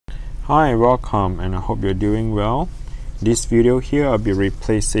Hi, welcome, and I hope you're doing well. This video here I'll be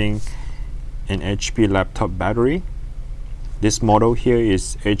replacing an HP laptop battery. This model here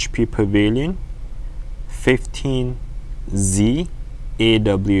is HP Pavilion 15Z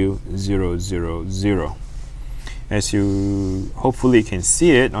AW000. As you hopefully can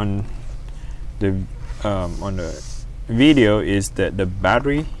see it on the video, is that the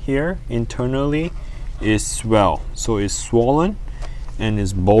battery here internally is swollen and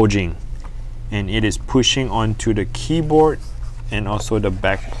is bulging, and it is pushing onto the keyboard and also the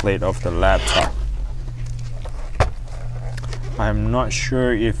back plate of the laptop. I'm not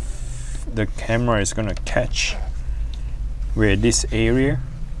sure if the camera is gonna catch where this area.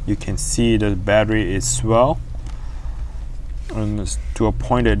 You can see the battery is swelled to a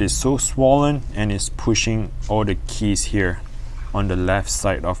point that it's so swollen and is pushing all the keys here on the left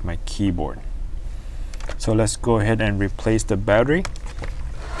side of my keyboard. So let's go ahead and replace the battery,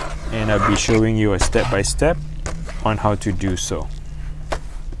 and I'll be showing you a step-by-step on how to do so.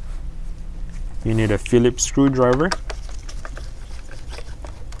 You need a Phillips screwdriver,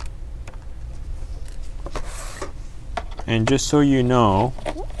 and just so you know,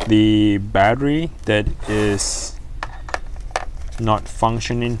 the battery that is not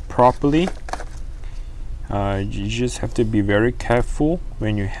functioning properly, you just have to be very careful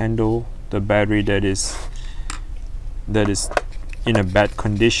when you handle the battery that is in a bad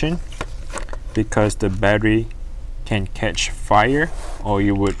condition, because the battery can catch fire or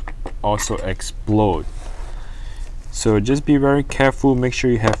you would also explode. So just be very careful. Make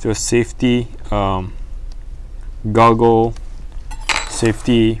sure you have your safety goggle,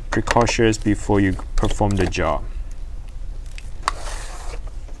 safety precautions before you perform the job.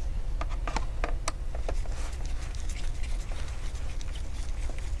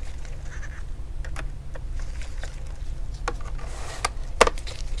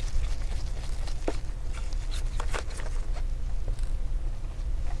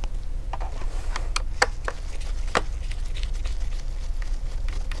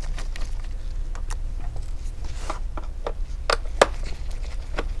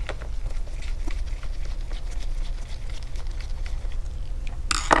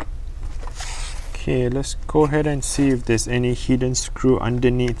 Okay, let's go ahead and see if there's any hidden screw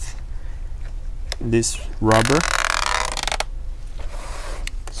underneath this rubber.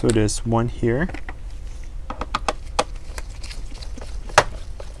 So there's one here.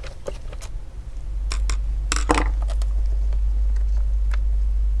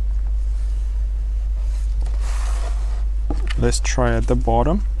 Let's try at the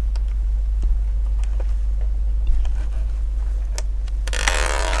bottom.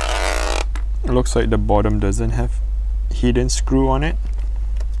 Looks like the bottom doesn't have hidden screw on it,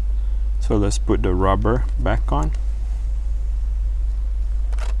 so let's put the rubber back on.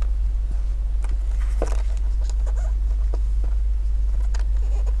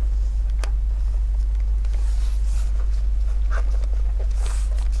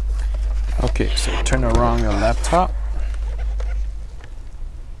 Okay, so turn around your laptop.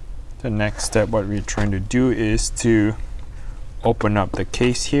 The next step, what we're trying to do is to open up the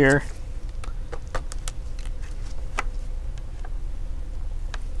case here.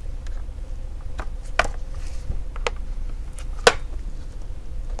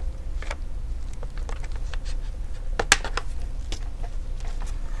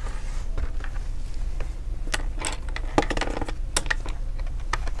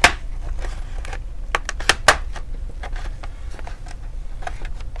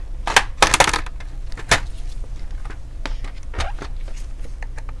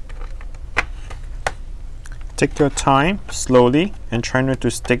 Take your time slowly and try not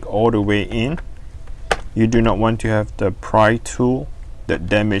to stick all the way in. You do not want to have the pry tool that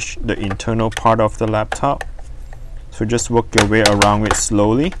damage the internal part of the laptop. So just work your way around it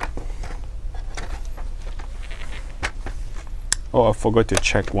slowly. Oh, I forgot to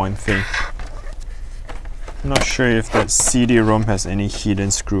check one thing. I'm not sure if that CD-ROM has any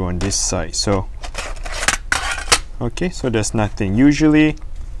hidden screw on this side. So, okay, so there's nothing. Usually,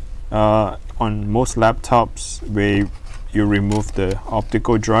 on most laptops where you remove the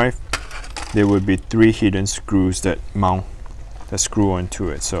optical drive, there will be 3 hidden screws that mount the screw onto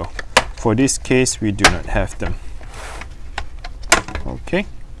it. So for this case, we do not have them. Okay,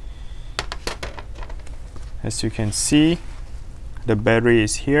 as you can see, the battery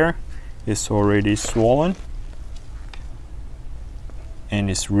is here. It's already swollen and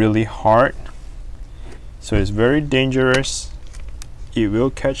it's really hard, so it's very dangerous. It will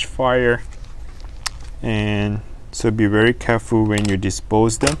catch fire, and so be very careful when you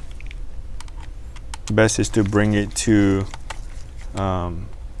dispose them. Best is to bring it to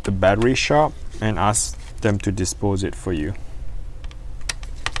the battery shop and ask them to dispose it for you.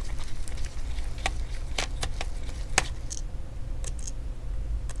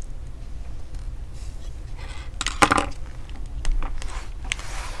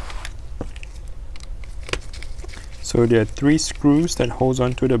 So there are 3 screws that holds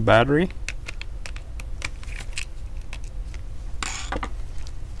onto the battery.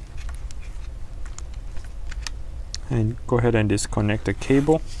 And go ahead and disconnect the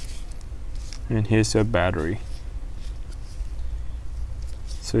cable. And here's your battery.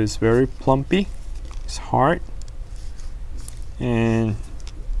 So it's very plumpy, it's hard, and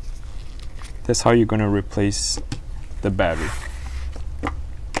that's how you're going to replace the battery.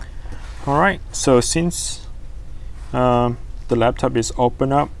 Alright, so since the laptop is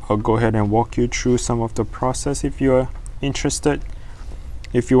open up, I'll go ahead and walk you through some of the process if you're interested.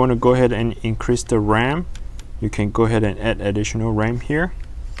 If you want to go ahead and increase the RAM, you can go ahead and add additional RAM here.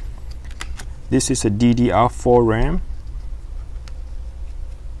 This is a DDR4 RAM.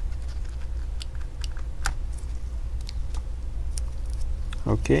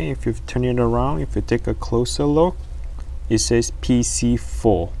 Okay, if you turn it around, if you take a closer look, it says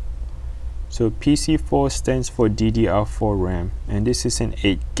PC4. So PC4 stands for DDR4 RAM, and this is an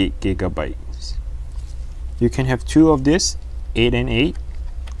 8 gigabytes. You can have 2 of this, 8 and 8,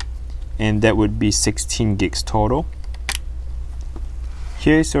 and that would be 16 gigs total.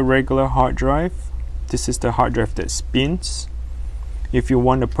 Here's a regular hard drive. This is the hard drive that spins. If you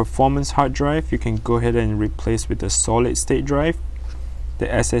want a performance hard drive, you can go ahead and replace with a solid state drive, the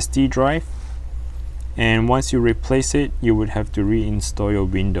SSD drive. And once you replace it, you would have to reinstall your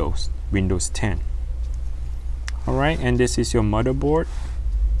Windows 10. Alright, and this is your motherboard.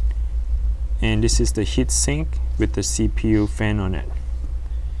 And this is the heatsink with the CPU fan on it.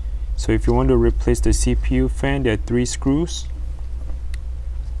 So if you want to replace the CPU fan, there are 3 screws.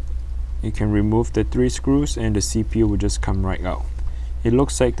 You can remove the 3 screws and the CPU will just come right out. It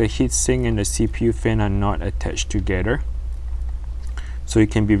looks like the heatsink and the CPU fan are not attached together, so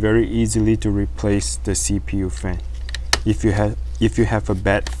it can be very easily to replace the CPU fan if you have a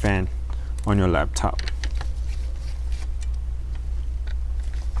bad fan on your laptop.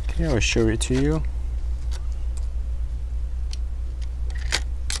 Okay, I'll show it to you.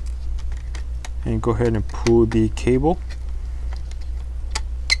 And go ahead and pull the cable.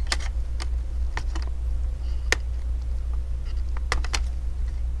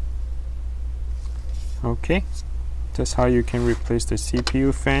 Okay, that's how you can replace the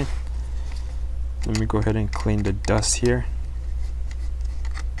CPU fan. Let me go ahead and clean the dust here.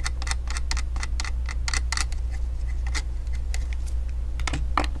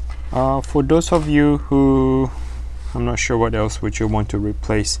 For those of you who, I'm not sure what else would you want to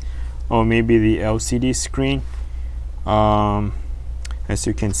replace, or maybe the LCD screen. As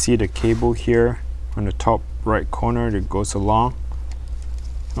you can see, the cable here on the top right corner that goes along,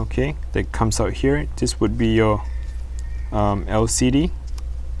 okay, that comes out here. This would be your LCD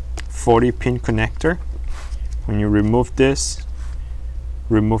 40-pin connector. When you remove this,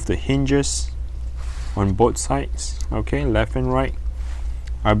 remove the hinges on both sides, okay, left and right.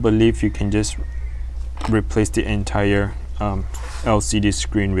 I believe you can just replace the entire LCD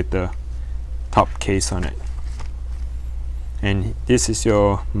screen with the top case on it. And this is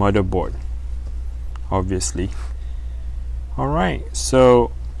your motherboard, obviously. Alright,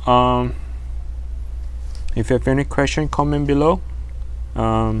 so if you have any question, comment below.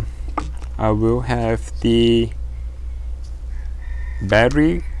 I will have the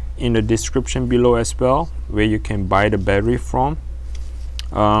battery in the description below as well, where you can buy the battery from.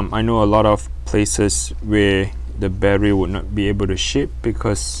 I know a lot of places where the battery would not be able to ship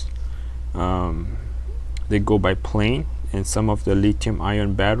because they go by plane, and some of the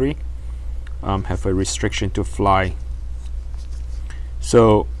lithium-ion battery have a restriction to fly.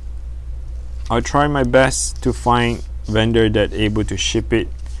 So I'll try my best to find vendor that able to ship it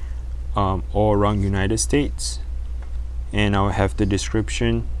all around United States, and I'll have the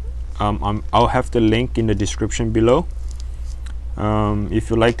description. I'll have the link in the description below. If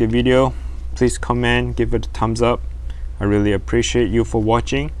you like the video, please comment, give it a thumbs up. I really appreciate you for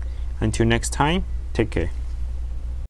watching. Until next time, take care.